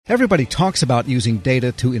Everybody talks about using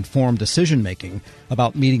data to inform decision-making,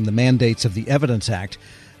 about meeting the mandates of the Evidence Act,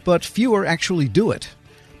 but fewer actually do it.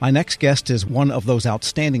 My next guest is one of those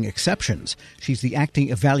outstanding exceptions. She's the acting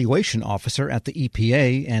evaluation officer at the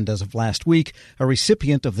EPA and, as of last week, a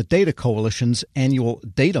recipient of the Data Coalition's annual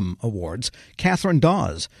Datum Awards, Kathryn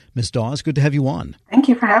Dawes. Ms. Dawes, good to have you on. Thank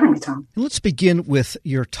you for having me, Tom. And let's begin with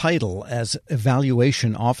your title as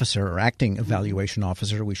evaluation officer or acting evaluation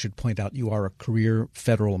officer. We should point out you are a career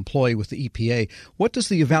federal employee with the EPA. What does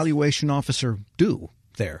the evaluation officer do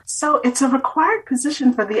there? So it's a required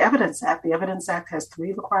position for the Evidence Act. The Evidence Act has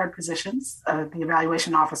 3 required positions. The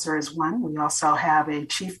evaluation officer is one. We also have a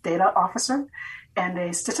chief data officer and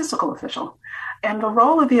a statistical official. And the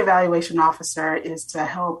role of the evaluation officer is to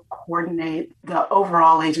help coordinate the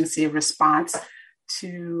overall agency response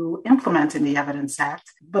to implementing the Evidence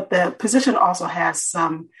Act. But the position also has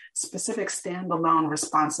some specific standalone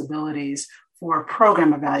responsibilities for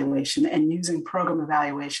program evaluation and using program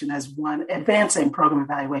evaluation as advancing program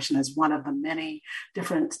evaluation as one of the many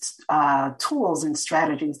different tools and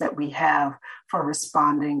strategies that we have for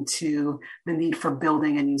responding to the need for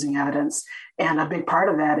building and using evidence. And a big part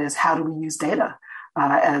of that is how do we use data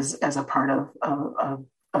as a part of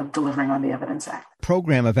delivering on the Evidence Act.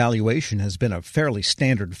 Program evaluation has been a fairly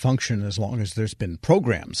standard function as long as there's been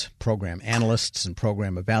programs, program analysts and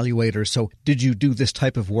program evaluators. So did you do this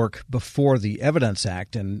type of work before the Evidence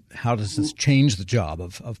Act, and how does this change the job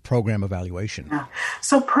of program evaluation? Yeah.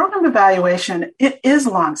 So program evaluation, it is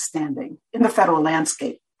longstanding in the federal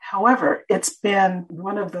landscape. However, it's been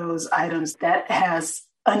one of those items that has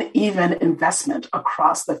uneven investment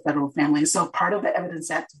across the federal family. So part of the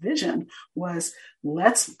Evidence Act vision was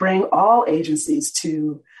let's bring all agencies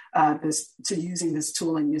to using this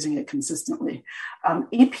tool and using it consistently.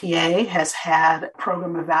 EPA has had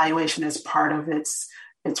program evaluation as part of its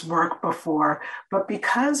work before, but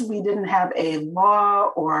because we didn't have a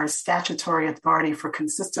law or statutory authority for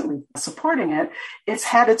consistently supporting it, it's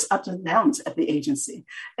had its ups and downs at the agency.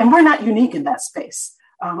 And we're not unique in that space.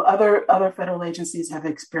 Other federal agencies have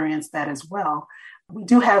experienced that as well. We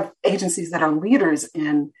do have agencies that are leaders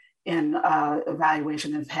in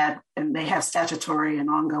evaluation and they have statutory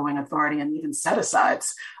and ongoing authority and even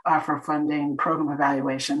set-asides for funding program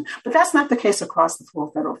evaluation. But that's not the case across the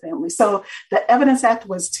full federal family. So the Evidence Act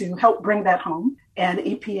was to help bring that home, and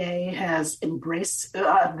EPA has embraced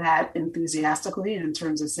that enthusiastically in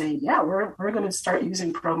terms of saying, yeah, we're going to start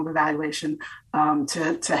using program evaluation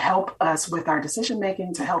to help us with our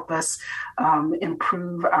decision-making, to help us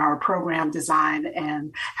improve our program design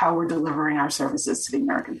and how we're delivering our services to the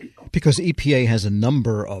American people. Because EPA has a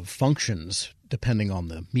number of functions depending on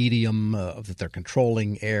the medium that they're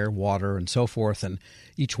controlling, air, water, and so forth. And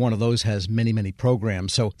each one of those has many, many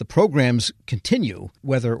programs. So the programs continue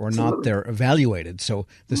whether or not they're evaluated. So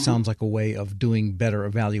this sounds like a way of doing better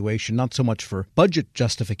evaluation, not so much for budget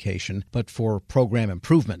justification, but for program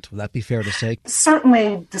improvement. Would that be fair to say?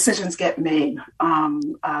 Certainly decisions get made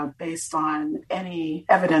based on any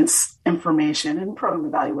evidence information, and program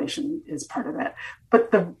evaluation is part of that.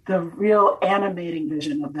 But the real animating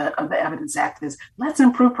vision of the Evidence Act is let's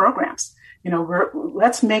improve programs.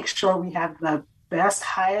 Let's make sure we have the best,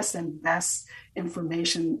 highest, and best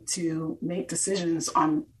information to make decisions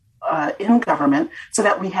on in government, so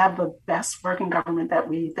that we have the best working government that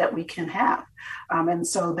we can have. And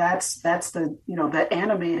so that's the the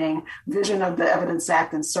animating vision of the Evidence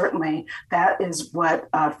Act, and certainly that is what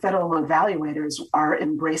federal evaluators are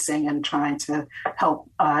embracing and trying to help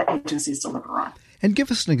agencies deliver on. And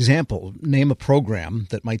give us an example. Name a program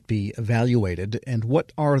that might be evaluated, and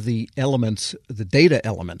what are the elements, the data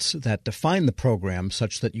elements that define the program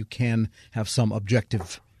such that you can have some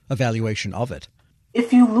objective evaluation of it?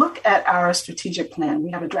 If you look at our strategic plan,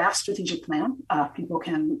 we have a draft strategic plan. People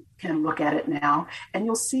can look at it now, and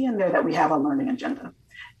you'll see in there that we have a learning agenda.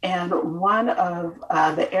 And one of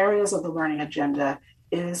the areas of the learning agenda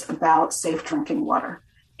is about safe drinking water.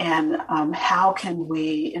 And how can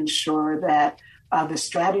we ensure that the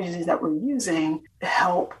strategies that we're using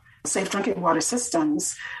help safe drinking water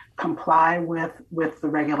systems comply with the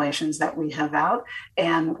regulations that we have out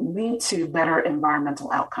and lead to better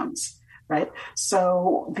environmental outcomes, right?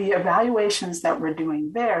 So the evaluations that we're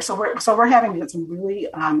doing there, so we're having some really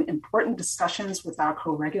important discussions with our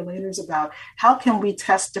co-regulators about how can we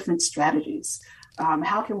test different strategies.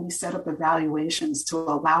 How can we set up evaluations to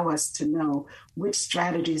allow us to know which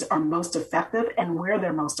strategies are most effective and where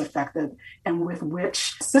they're most effective and with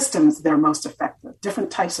which systems they're most effective?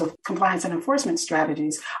 different types of compliance and enforcement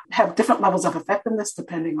strategies have different levels of effectiveness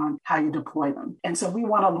depending on how you deploy them. And so we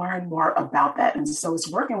want to learn more about that. And so it's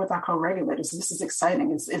working with our co-regulators. This is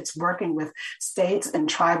exciting. It's working with states and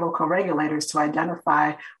tribal co-regulators to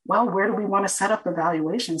identify, well, where do we want to set up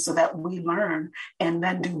evaluations so that we learn and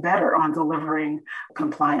then do better on delivering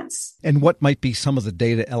compliance. And what might be some of the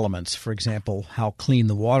data elements? For example, how clean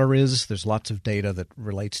the water is. There's lots of data that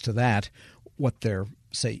relates to that. What their,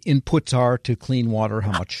 say, inputs are to clean water,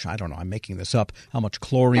 how much, I don't know, I'm making this up, how much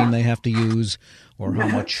chlorine they have to use, or how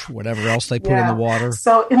much whatever else they put in the water.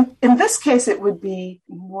 So in this case, it would be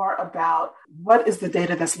more about what is the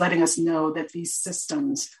data that's letting us know that these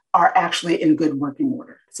systems are actually in good working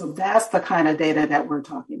order. So that's the kind of data that we're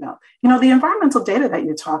talking about. The environmental data that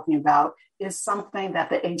you're talking about is something that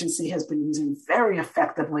the agency has been using very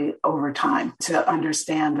effectively over time to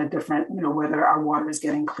understand the different, whether our water is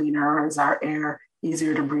getting cleaner or is our air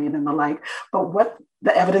easier to breathe and the like. But what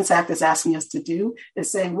the Evidence Act is asking us to do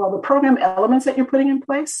is saying, well, the program elements that you're putting in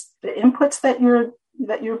place, the inputs that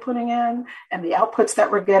you're putting in and the outputs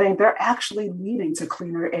that we're getting, they're actually leading to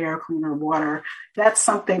cleaner air, cleaner water. That's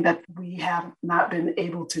something that we have not been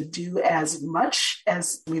able to do as much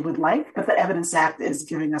as we would like, but the Evidence Act is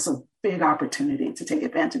giving us a big opportunity to take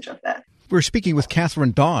advantage of that. We're speaking with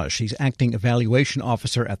Katherine Dawes. She's Acting Evaluation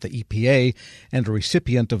Officer at the EPA and a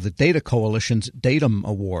recipient of the Data Coalition's Datum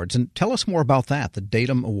Awards. And tell us more about that, the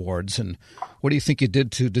Datum Awards, and what do you think you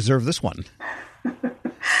did to deserve this one?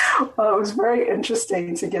 Well, it was very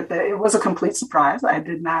interesting to get that. It was a complete surprise. I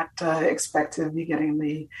did not expect to be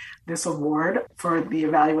getting this award for the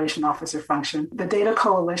evaluation officer function. The Data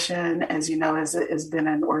Coalition, as you know, has been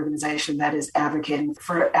an organization that is advocating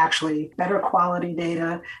for actually better quality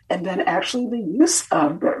data and then actually the use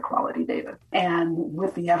of better quality data. And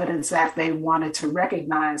with the Evidence Act, they wanted to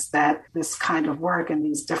recognize that this kind of work and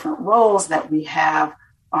these different roles that we have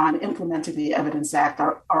on implementing the Evidence Act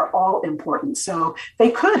are all important. So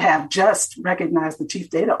they could have just recognized the chief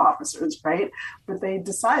data officers, right? But they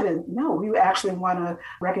decided, no, we actually want to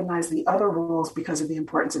recognize the other roles because of the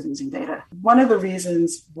importance of using data. One of the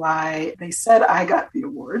reasons why they said I got the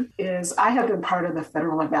award is I have been part of the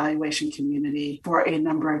federal evaluation community for a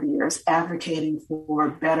number of years, advocating for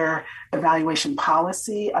better evaluation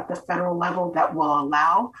policy at the federal level that will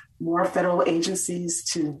allow more federal agencies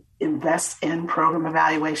to invest in program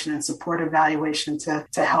evaluation and support evaluation to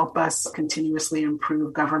help us continuously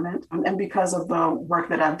improve government. And because of the work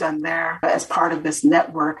that I've done there as part of this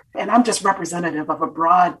network, and I'm just representative of a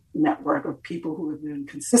broad network of people who have been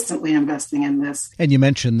consistently investing in this. And you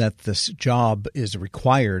mentioned that this job is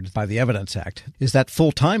required by the Evidence Act. Is that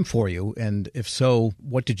full-time for you? And if so,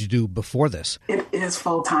 what did you do before this? It is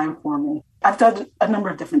full-time for me. I've done a number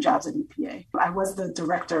of different jobs at EPA. I was the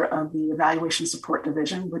director of the Evaluation Support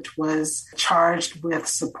Division, which was charged with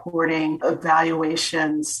supporting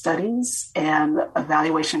evaluation studies and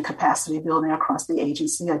evaluation capacity building across the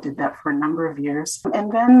agency. I did that for a number of years.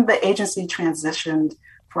 And then the agency transitioned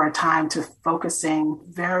for a time to focusing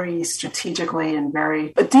very strategically and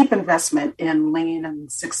a deep investment in Lean and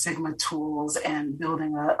Six Sigma tools and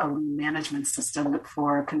building a lean management system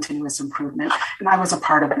for continuous improvement. And I was a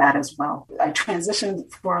part of that as well. I transitioned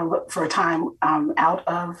for a time out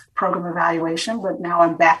of program evaluation, but now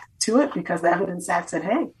I'm back to it because the Evidence Act said,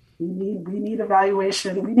 hey, we need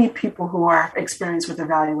evaluation. We need people who are experienced with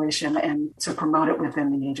evaluation and to promote it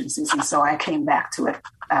within the agencies. And so I came back to it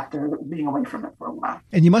after being away from it for a while.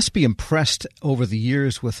 And you must be impressed over the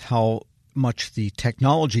years with how much the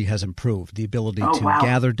technology has improved, the ability to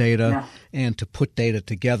gather data and to put data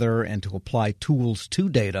together and to apply tools to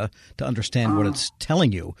data to understand what it's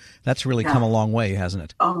telling you. That's really come a long way, hasn't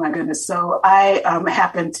it? Oh, my goodness. So I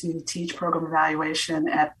happen to teach program evaluation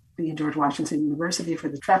at the George Washington University for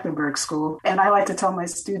the Trachtenberg School. And I like to tell my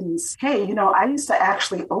students, hey, I used to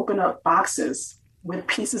actually open up boxes with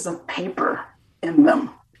pieces of paper in them.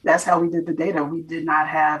 That's how we did the data. We did not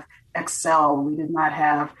have Excel. We did not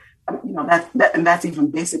have, and that's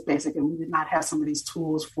even basic. And we did not have some of these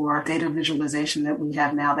tools for data visualization that we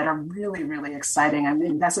have now that are really, really exciting. I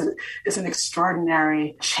mean, it's an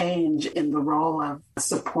extraordinary change in the role of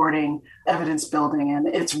supporting evidence building. And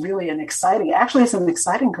it's really an exciting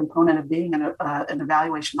component of being an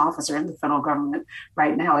evaluation officer in the federal government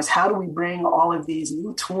right now is how do we bring all of these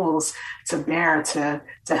new tools to bear to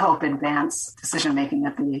help advance decision-making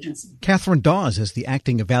at the agency. Katherine Dawes is the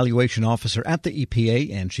Acting Evaluation Officer at the EPA,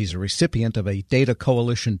 and she's a recipient of a Data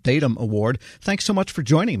Coalition Datum Award. Thanks so much for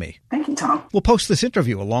joining me. Thank you, Tom. We'll post this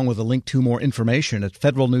interview along with a link to more information at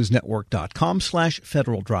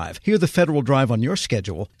federalnewsnetwork.com/Federal Drive. Hear the Federal Drive on your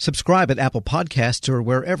schedule. Subscribe at Apple Podcasts or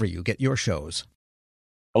wherever you get your shows.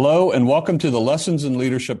 Hello, and welcome to the Lessons in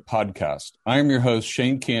Leadership podcast. I am your host,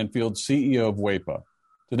 Shane Canfield, CEO of WEPA.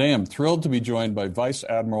 Today, I'm thrilled to be joined by Vice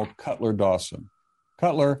Admiral Cutler Dawson.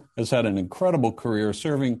 Cutler has had an incredible career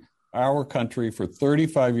serving our country for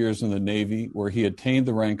 35 years in the Navy, where he attained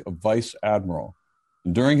the rank of Vice Admiral.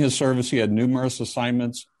 And during his service, he had numerous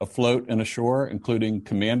assignments afloat and ashore, including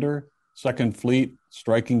Commander, 2nd Fleet,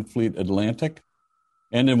 Striking Fleet Atlantic,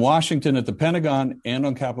 and in Washington at the Pentagon and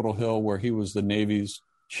on Capitol Hill, where he was the Navy's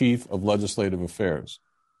Chief of Legislative Affairs.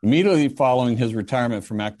 Immediately following his retirement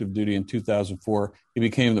from active duty in 2004, he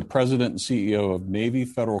became the president and CEO of Navy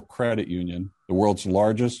Federal Credit Union, the world's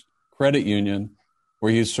largest credit union,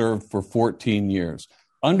 where he served for 14 years.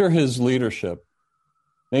 Under his leadership,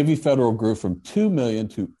 Navy Federal grew from 2 million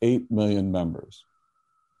to 8 million members.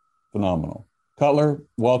 Phenomenal. Cutler,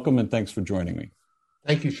 welcome and thanks for joining me.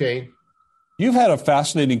 Thank you, Shane. You've had a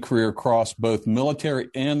fascinating career across both military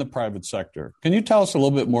and the private sector. Can you tell us a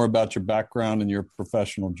little bit more about your background and your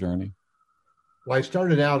professional journey? Well, I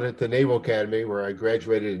started out at the Naval Academy, where I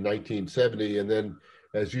graduated in 1970, and then,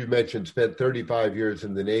 as you mentioned, spent 35 years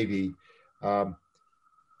in the Navy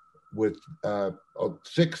with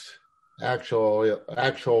 6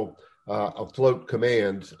 actual afloat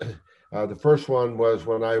commands. The first one was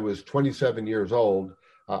when I was 27 years old.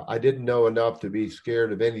 I didn't know enough to be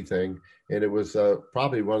scared of anything, and it was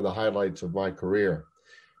probably one of the highlights of my career.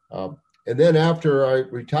 And then after I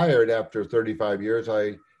retired, after 35 years,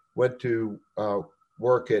 I went to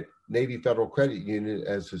work at Navy Federal Credit Union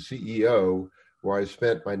as the CEO, where I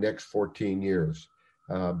spent my next 14 years.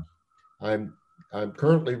 I'm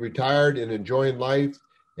currently retired and enjoying life,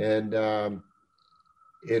 and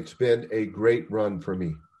it's been a great run for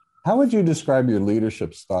me. How would you describe your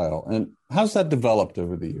leadership style, and how's that developed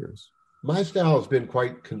over the years? My style has been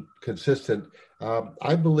quite consistent.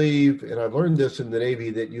 I believe, and I've learned this in the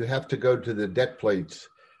Navy, that you have to go to the deck plates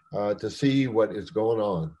to see what is going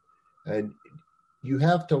on. And you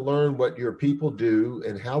have to learn what your people do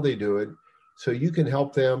and how they do it, so you can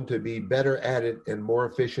help them to be better at it and more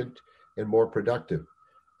efficient and more productive.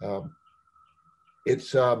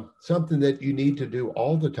 It's something that you need to do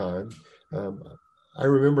all the time. I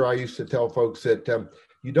remember I used to tell folks that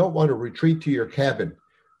you don't want to retreat to your cabin.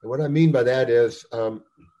 And what I mean by that is the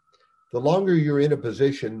longer you're in a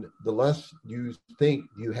position, the less you think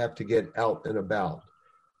you have to get out and about.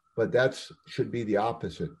 But that should be the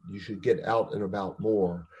opposite. You should get out and about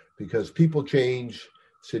more, because people change,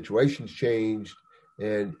 situations change,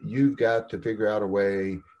 and you've got to figure out a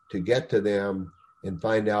way to get to them and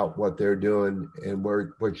find out what they're doing and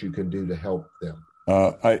what you can do to help them.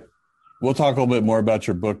 We'll talk a little bit more about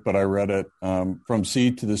your book, but I read it, From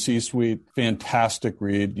Sea to the C-Suite. Fantastic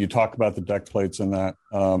read. You talk about the deck plates in that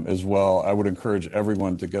as well. I would encourage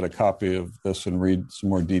everyone to get a copy of this and read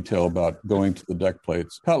some more detail about going to the deck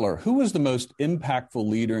plates. Cutler, who was the most impactful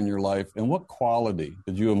leader in your life, and what quality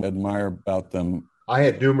did you admire about them? I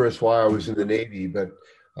had numerous while I was in the Navy, but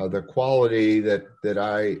the quality that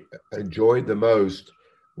I enjoyed the most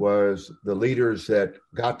was the leaders that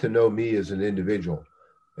got to know me as an individual,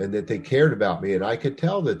 and that they cared about me. And I could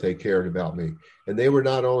tell that they cared about me. And they were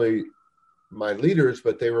not only my leaders,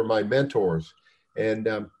 but they were my mentors. And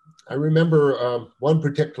I remember one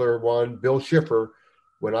particular one, Bill Schiffer,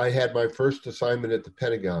 when I had my first assignment at the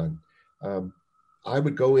Pentagon. I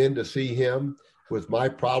would go in to see him with my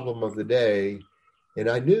problem of the day. And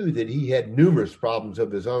I knew that he had numerous problems of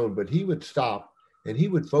his own, but he would stop and he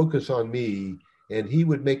would focus on me, and he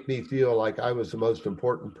would make me feel like I was the most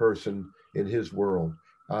important person in his world.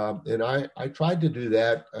 And I tried to do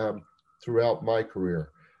that throughout my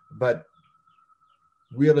career. But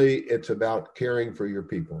really, it's about caring for your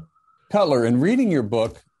people. Cutler, in reading your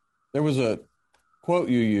book, there was a quote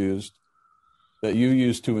you used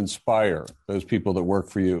to inspire those people that work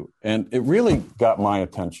for you. And it really got my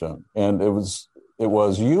attention. And it was,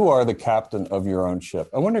 you are the captain of your own ship.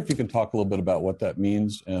 I wonder if you can talk a little bit about what that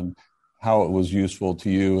means and how it was useful to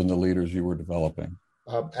you and the leaders you were developing.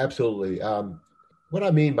 Absolutely. What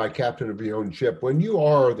I mean by captain of your own ship, when you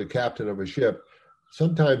are the captain of a ship,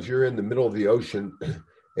 sometimes you're in the middle of the ocean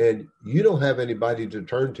and you don't have anybody to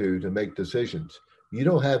turn to make decisions. You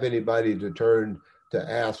don't have anybody to turn to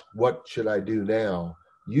ask, what should I do now?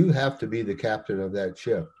 You have to be the captain of that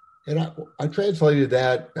ship. And I translated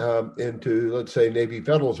that into, let's say, Navy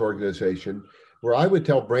Federal's organization, where I would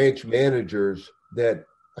tell branch managers that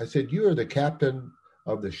I said, you are the captain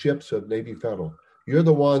of the ships of Navy Federal. You're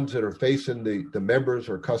the ones that are facing the members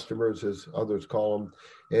or customers, as others call them,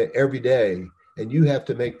 every day. And you have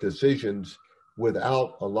to make decisions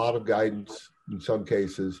without a lot of guidance in some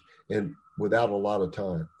cases and without a lot of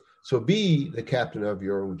time. So be the captain of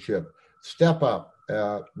your own ship. step up,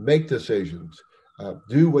 make decisions,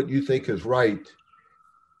 do what you think is right,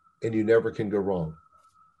 and you never can go wrong.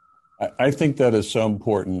 I think that is so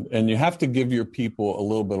important. And you have to give your people a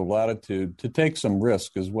little bit of latitude to take some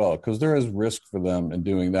risk as well, because there is risk for them in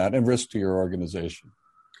doing that and risk to your organization.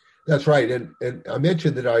 That's right. And I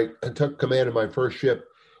mentioned that I took command of my first ship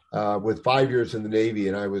with 5 years in the Navy,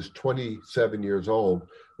 and I was 27 years old.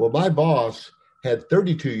 Well, my boss had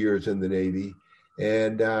 32 years in the Navy,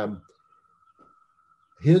 and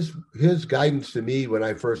his guidance to me when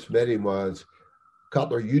I first met him was,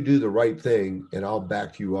 Cutler, you do the right thing, and I'll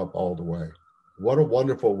back you up all the way. What a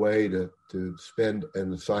wonderful way to spend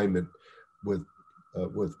an assignment with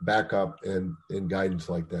backup and guidance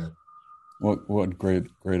like that. What great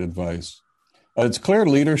advice. It's clear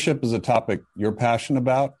leadership is a topic you're passionate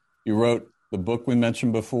about. You wrote the book we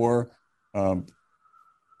mentioned before,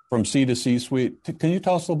 From C to C-Suite. Can you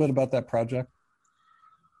tell us a little bit about that project?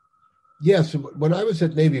 Yes. When I was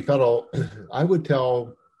at Navy Federal, I would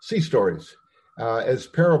tell sea stories as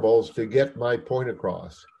parables to get my point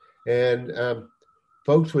across. And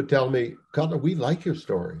folks would tell me, Cutler, we like your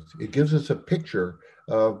stories. It gives us a picture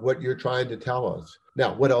of what you're trying to tell us.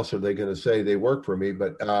 Now, what else are they going to say? They work for me,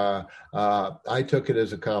 but I took it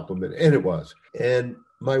as a compliment, and it was. And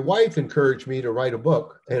my wife encouraged me to write a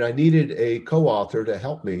book, and I needed a co-author to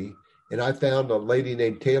help me. And I found a lady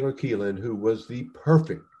named Taylor Keelan, who was the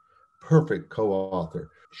perfect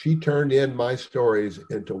co-author. She turned in my stories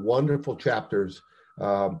into wonderful chapters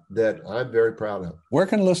that I'm very proud of. Where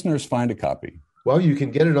can listeners find a copy? Well, you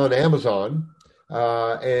can get it on Amazon,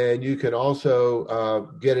 and you can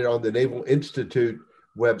also get it on the Naval Institute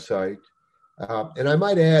website. And I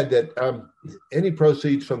might add that any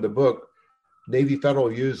proceeds from the book, Navy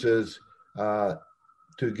Federal uses to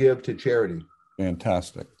give to charity.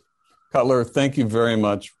 Fantastic. Cutler, thank you very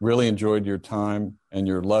much. Really enjoyed your time and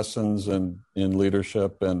your lessons in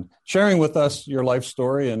leadership and sharing with us your life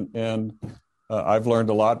story. And I've learned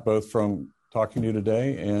a lot, both from talking to you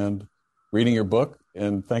today and reading your book.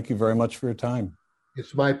 And thank you very much for your time.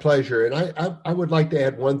 It's my pleasure. And I would like to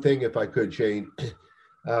add one thing, if I could, Shane.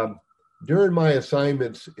 During my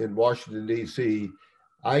assignments in Washington, D.C.,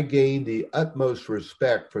 I gained the utmost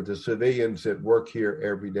respect for the civilians that work here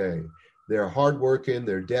every day. They're hardworking,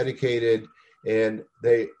 they're dedicated, and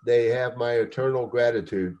they have my eternal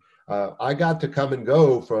gratitude. I got to come and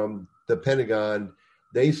go from the Pentagon.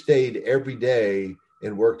 They stayed every day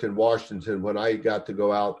and worked in Washington when I got to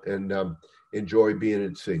go out and enjoy being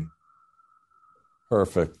at sea.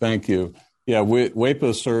 Perfect. Thank you. Yeah,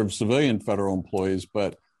 WEPA serves civilian federal employees,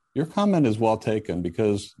 but your comment is well taken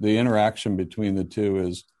because the interaction between the two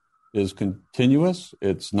is continuous,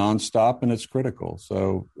 it's nonstop, and it's critical.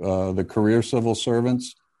 So the career civil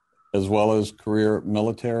servants, as well as career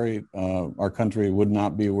military, our country would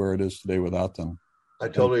not be where it is today without them. I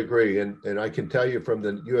totally agree. And I can tell you from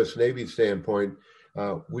the U.S. Navy standpoint,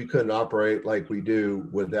 we couldn't operate like we do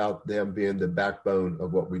without them being the backbone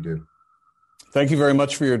of what we do. Thank you very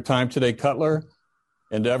much for your time today, Cutler.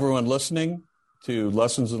 And to everyone listening to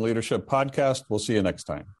Lessons in Leadership podcast, we'll see you next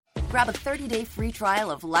time. Grab a 30-day free trial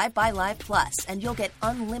of Live by Live Plus, and you'll get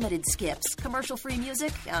unlimited skips, commercial-free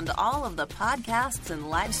music, and all of the podcasts and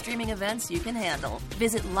live streaming events you can handle.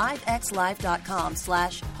 Visit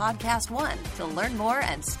livexlive.com/podcast1 to learn more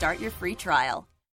and start your free trial.